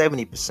from the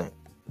 70%.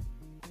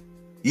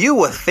 You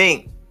would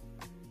think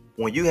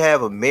when you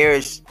have a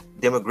marriage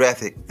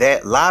demographic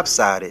that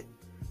lopsided,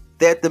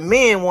 that the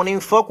men won't even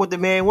fuck with the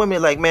married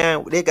women. Like,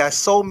 man, they got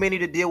so many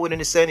to deal with in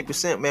the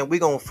 70%. Man, we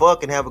gonna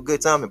fuck and have a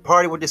good time and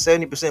party with the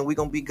 70%. We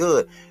gonna be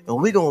good.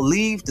 And we gonna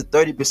leave the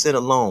 30%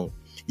 alone.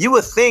 You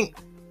would think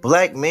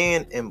black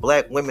men and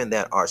black women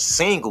that are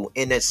single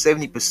in that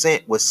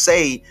 70% would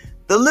say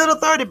the little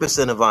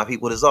 30% of our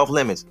people is off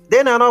limits.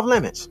 They're not off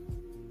limits.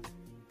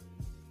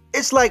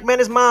 It's like, man,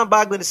 it's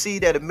mind-boggling to see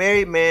that a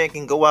married man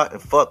can go out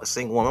and fuck a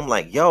single woman. I'm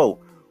like, yo,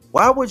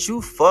 why would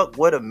you fuck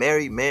with a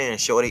married man,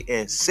 shorty?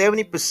 And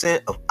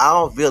 70% of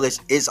our village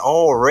is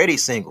already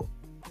single.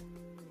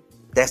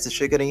 That's the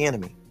trick of the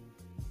enemy.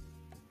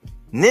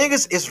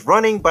 Niggas is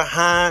running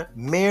behind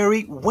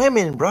married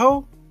women,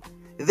 bro.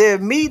 They're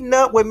meeting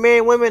up with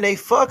married women. They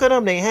fucking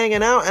them. They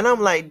hanging out. And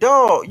I'm like,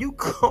 dog, you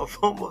come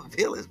from a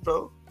village,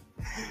 bro.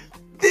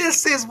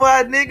 This is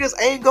why niggas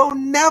ain't gonna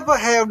never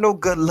have no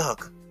good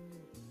luck.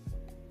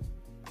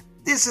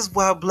 This is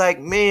why black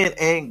men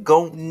ain't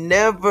gonna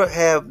never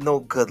have no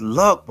good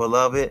luck,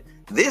 beloved.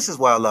 This is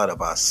why a lot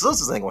of our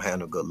sisters ain't gonna have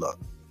no good luck.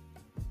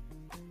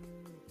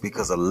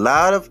 Because a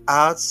lot of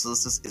our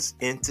sisters is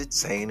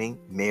entertaining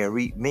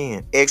married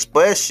men.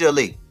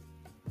 Especially,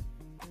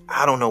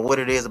 I don't know what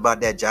it is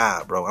about that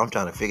job, bro. I'm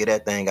trying to figure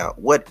that thing out.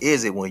 What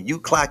is it when you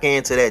clock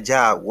into that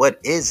job? What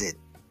is it?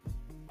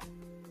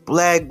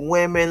 Black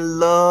women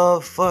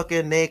love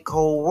fucking their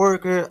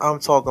co-worker. I'm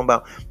talking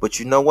about. But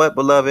you know what,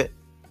 beloved?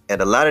 At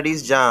a lot of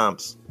these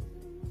jobs,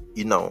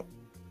 you know,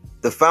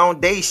 the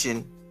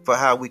foundation for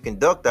how we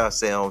conduct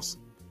ourselves,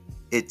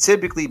 it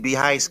typically be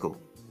high school.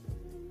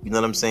 You know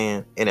what I'm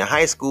saying? And in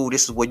high school,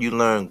 this is where you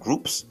learn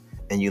groups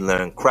and you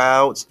learn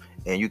crowds.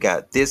 And you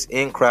got this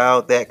in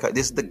crowd, that crowd.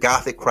 This is the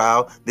gothic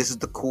crowd. This is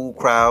the cool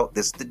crowd.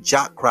 This is the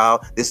jock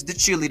crowd. This is the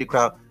cheerleader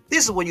crowd.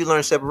 This is where you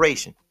learn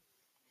separation.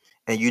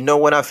 And you know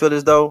what I feel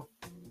as though?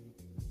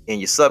 In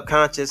your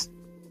subconscious,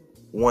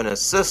 when a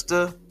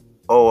sister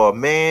or a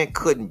man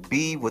couldn't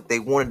be what they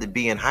wanted to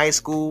be in high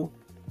school,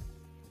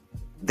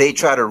 they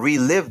try to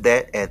relive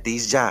that at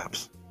these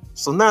jobs.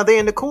 So now they're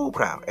in the cool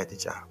crowd at the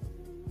job.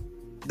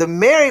 The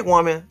married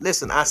woman,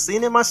 listen, I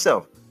seen it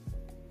myself.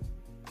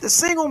 The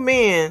single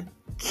men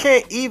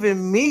can't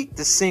even meet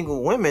the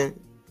single women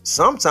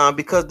sometimes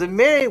because the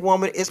married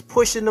woman is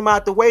pushing them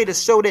out the way to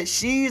show that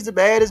she's the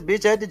baddest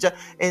bitch at the job.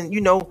 And you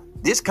know,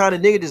 this kind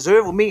of nigga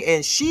deserve with me.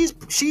 And she's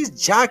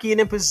jockeying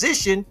in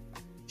position.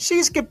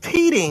 She's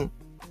competing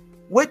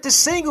with the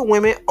single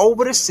women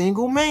over the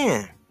single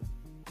man.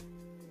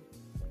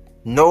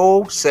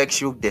 No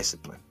sexual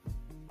discipline.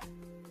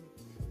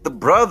 The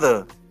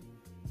brother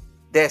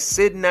that's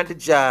sitting at the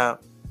job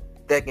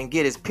that can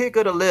get his pick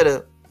of the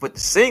litter with the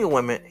single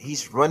women,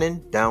 he's running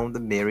down the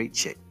married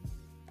chick.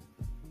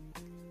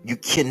 You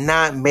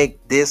cannot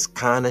make this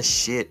kind of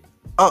shit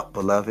up,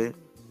 beloved.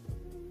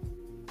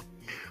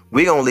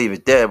 We're going to leave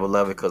it there,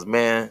 beloved, because,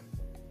 man,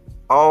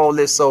 all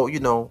this, so, you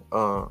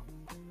know,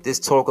 this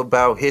talk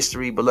about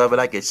history, beloved,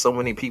 I get so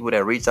many people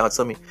that reach out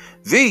to me.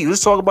 V,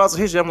 let's talk about some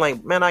history. I'm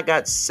like, man, I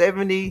got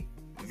 70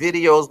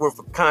 videos worth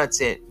of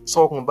content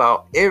talking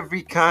about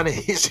every kind of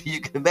history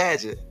you can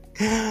imagine.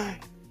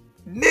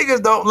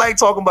 Niggas don't like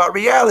talking about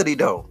reality,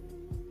 though.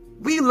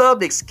 We love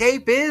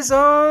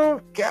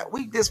escapism. God,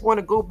 we just want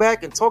to go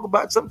back and talk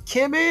about some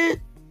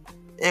Kemet.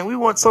 And we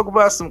want to talk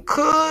about some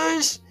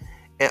Kush.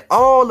 And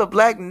all the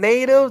black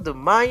natives, the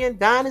Mayan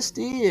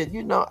dynasty. And,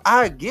 you know,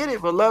 I get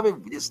it,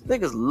 beloved. These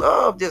niggas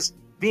love just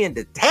being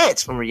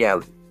detached from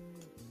reality.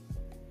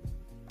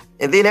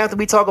 And then after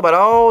we talk about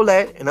all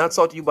that, and I'll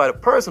talk to you about a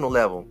personal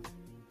level.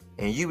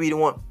 And you be the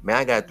one, man,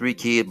 I got 3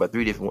 kids by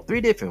three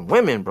different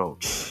women, bro.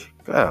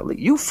 God,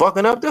 you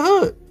fucking up the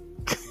hood.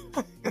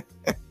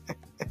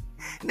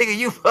 Nigga,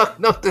 you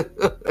fucking up the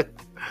hood.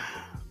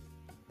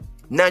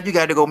 Now you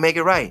got to go make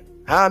it right.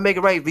 How I make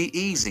it right? Be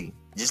easy.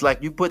 Just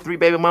like you put 3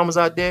 baby mamas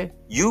out there,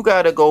 you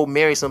got to go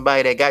marry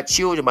somebody that got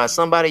children by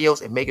somebody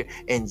else and make it,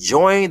 and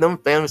join them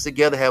families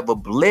together, have a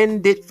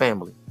blended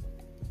family.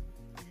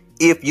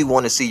 If you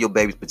want to see your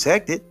babies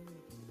protected.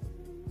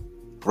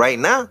 Right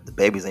now, the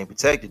babies ain't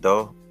protected,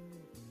 dog.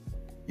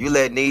 You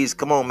let these,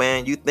 come on,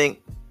 man. You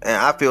think, and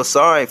I feel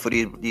sorry for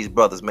these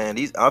brothers, man.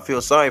 I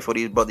feel sorry for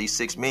these brothers, these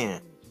 6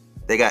 men.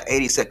 They got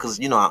 87, because,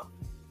 you know,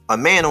 a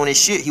man on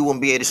this shit, he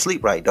wouldn't be able to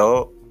sleep right,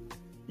 dog.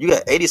 You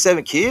got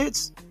 87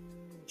 kids?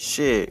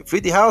 Shit,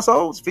 50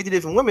 households, 50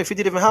 different women,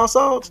 50 different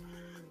households.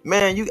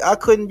 Man, I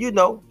couldn't, you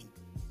know.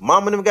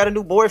 Mama and them got a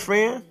new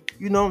boyfriend.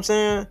 You know what I'm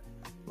saying?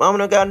 Mama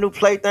and them got a new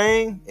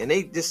plaything. And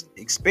they just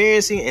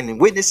experiencing and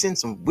witnessing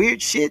some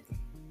weird shit.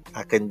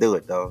 I couldn't do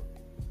it, dog.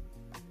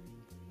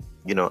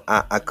 You know,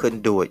 I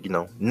couldn't do it, you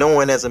know.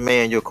 Knowing as a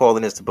man your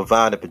calling is to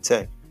provide and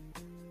protect.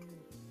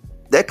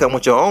 That come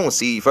with your own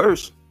seed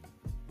first.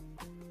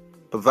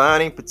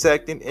 Providing,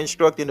 protecting,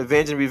 instructing,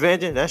 avenging,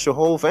 revenging. That's your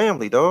whole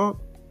family, dog.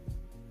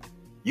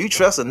 You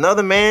trust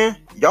another man,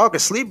 y'all can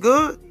sleep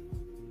good?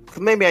 Cause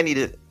maybe I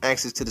need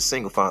access to the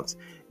single fathers.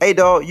 Hey,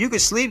 dog, you can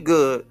sleep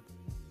good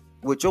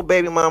with your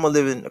baby mama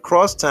living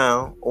across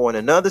town or in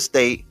another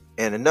state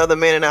and another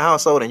man in the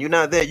household and you're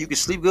not there. You can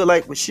sleep good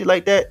like with shit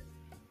like that.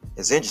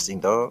 It's interesting,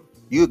 dog.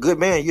 You're a good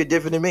man. You're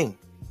different than me.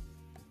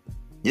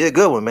 You're a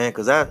good one, man.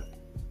 Cause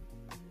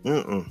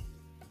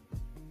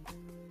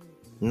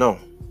no.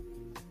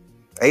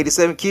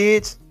 87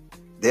 kids,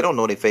 they don't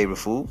know their favorite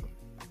food.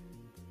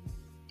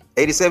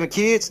 87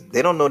 kids,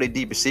 they don't know their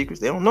deepest secrets.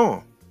 They don't know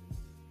them.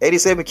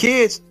 87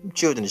 kids, them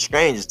children are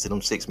strangers to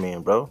them 6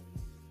 men, bro.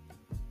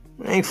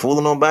 I ain't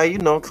fooling nobody, you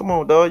know. Come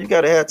on, dog. You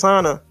gotta have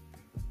time to.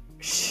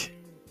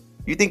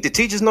 You think the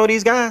teachers know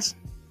these guys?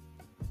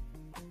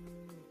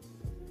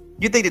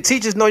 You think the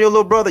teachers know your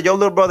little brother? Your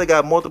little brother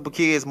got multiple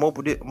kids,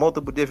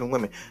 multiple different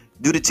women.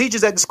 Do the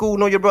teachers at the school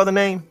know your brother's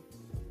name?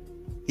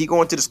 He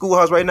going to the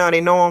schoolhouse right now,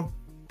 they know him?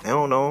 They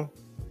don't know him.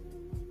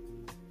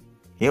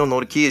 He don't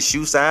know the kid's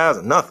shoe size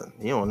or nothing.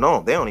 He don't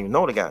know. They don't even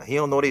know the guy. He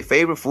don't know their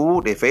favorite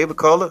food, their favorite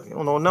color. He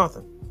don't know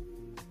nothing.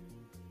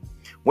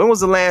 When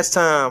was the last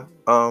time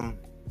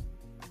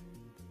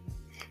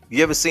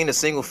you ever seen a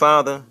single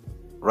father,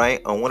 right,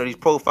 on one of these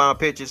profile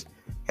pictures?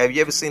 Have you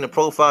ever seen a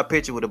profile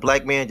picture with a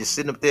black man just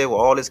sitting up there with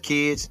all his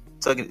kids,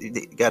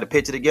 got a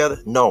picture together?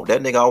 No,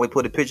 that nigga always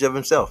put a picture of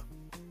himself.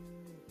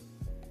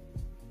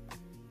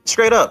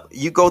 Straight up,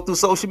 you go through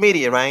social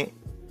media, right?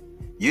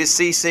 You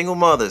see single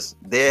mothers.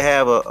 They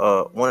have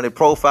a one of the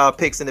profile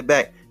pics in the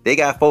back. They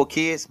got 4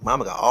 kids.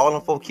 Mama got all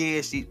them 4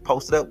 kids. She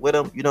posted up with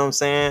them. You know what I'm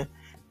saying?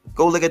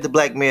 Go look at the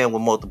black man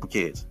with multiple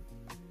kids.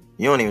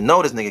 You don't even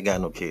know this nigga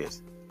got no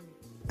kids.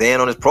 They ain't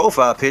on his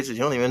profile pictures.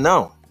 You don't even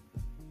know.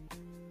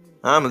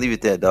 I'm gonna leave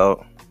it there,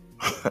 dog.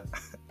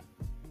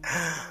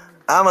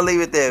 I'm gonna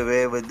leave it there,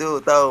 man. But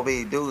dude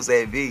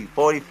said me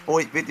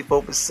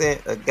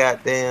 54% of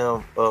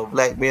goddamn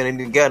black men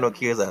ain't even got no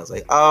kids. I was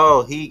like,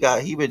 oh, he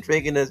been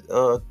drinking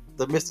the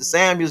Mr.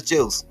 Samuel's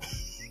juice.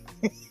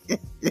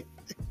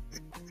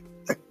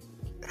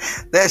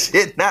 That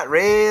shit not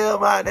real,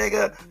 my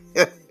nigga.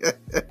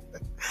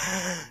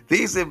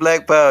 Peace and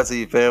black power to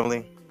you,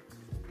 family.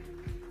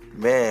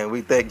 Man, we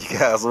thank you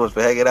guys so much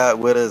for hanging out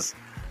with us.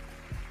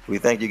 We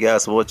thank you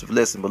guys for what you've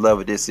listened,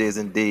 beloved. This is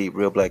indeed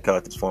Real Black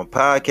Conscious Forum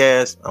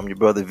Podcast. I'm your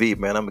brother V,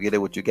 man. I'm gonna get it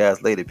with you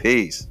guys later.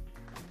 Peace.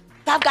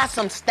 I've got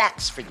some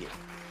stats for you.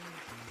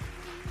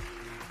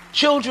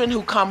 Children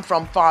who come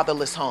from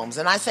fatherless homes.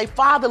 And I say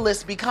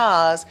fatherless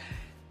because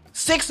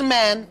 6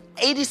 men,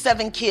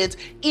 87 kids,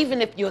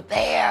 even if you're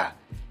there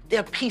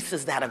are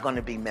pieces that are going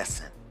to be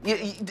missing.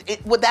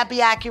 Would that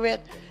be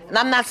accurate? And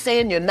I'm not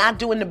saying you're not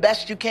doing the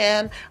best you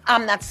can.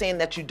 I'm not saying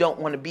that you don't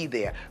want to be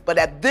there. But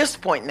at this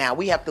point now,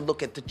 we have to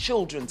look at the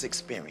children's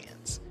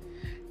experience.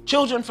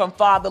 Children from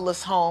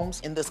fatherless homes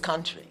in this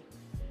country,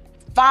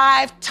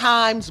 5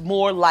 times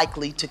more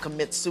likely to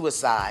commit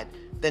suicide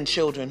than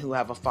children who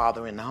have a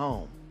father in the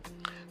home.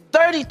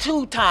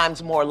 32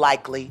 times more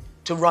likely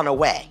to run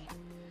away.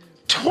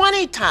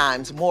 20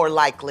 times more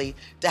likely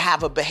to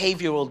have a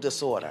behavioral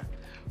disorder.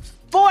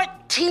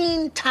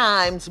 14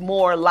 times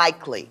more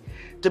likely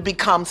to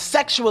become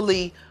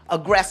sexually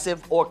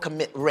aggressive or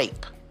commit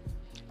rape.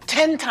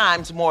 10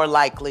 times more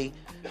likely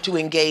to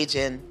engage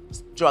in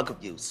drug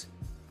abuse.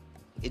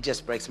 It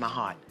just breaks my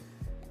heart.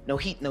 No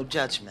heat, no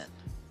judgment.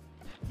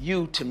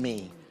 You, to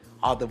me,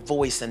 are the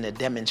voice and the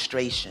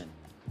demonstration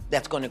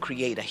that's going to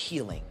create a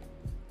healing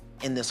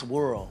in this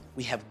world.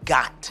 We have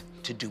got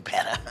to do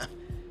better.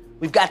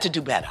 We've got to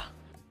do better.